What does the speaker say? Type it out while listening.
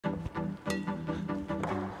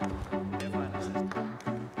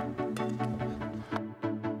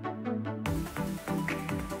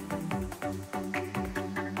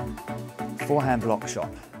Forehand block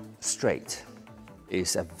shot, straight,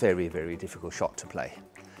 is a very, very difficult shot to play.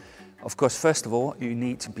 Of course, first of all, you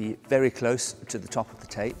need to be very close to the top of the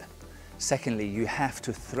tape. Secondly, you have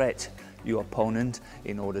to thread your opponent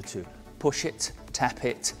in order to push it, tap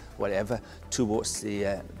it, whatever, towards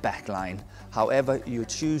the back line. However, you're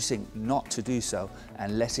choosing not to do so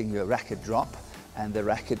and letting your racket drop, and the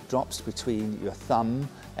racket drops between your thumb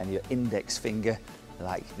and your index finger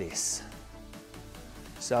like this.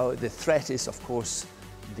 So the threat is, of course,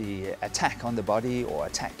 the attack on the body or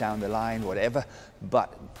attack down the line, whatever,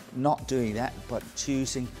 but not doing that, but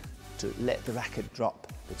choosing to let the racket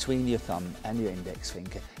drop between your thumb and your index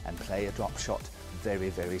finger and play a drop shot very,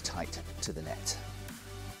 very tight to the net.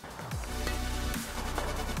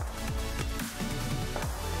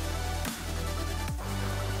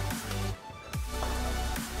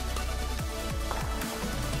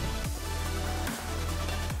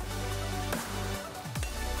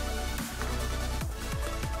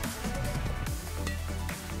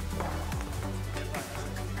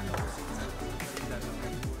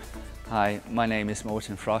 Hi, my name is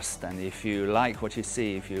Morten Frost, and if you like what you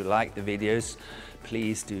see, if you like the videos,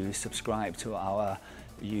 please do subscribe to our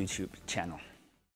YouTube channel.